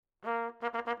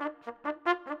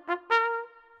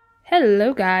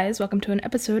Hello guys, welcome to an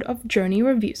episode of Journey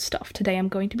Review Stuff. Today I'm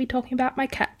going to be talking about my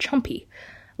cat Chompy.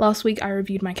 Last week I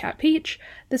reviewed my cat Peach.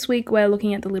 This week we're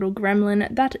looking at the little gremlin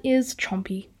that is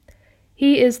Chompy.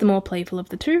 He is the more playful of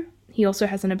the two. He also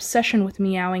has an obsession with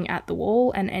meowing at the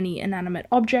wall and any inanimate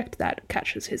object that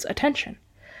catches his attention.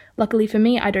 Luckily for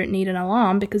me, I don't need an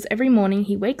alarm because every morning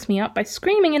he wakes me up by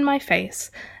screaming in my face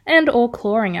or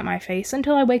clawing at my face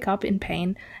until I wake up in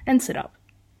pain and sit up.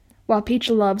 While Peach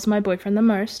loves my boyfriend the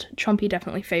most, Chompy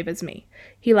definitely favors me.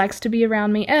 He likes to be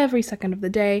around me every second of the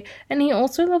day, and he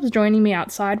also loves joining me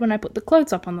outside when I put the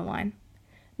clothes up on the line.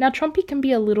 Now Chompy can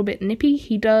be a little bit nippy.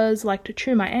 He does like to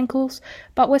chew my ankles,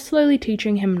 but we're slowly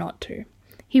teaching him not to.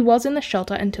 He was in the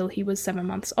shelter until he was 7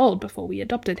 months old before we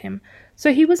adopted him,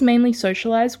 so he was mainly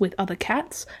socialized with other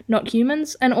cats, not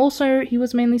humans, and also he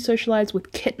was mainly socialized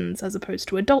with kittens as opposed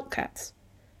to adult cats.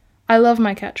 I love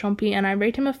my cat Chompy and I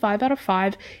rate him a 5 out of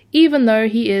 5, even though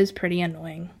he is pretty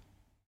annoying.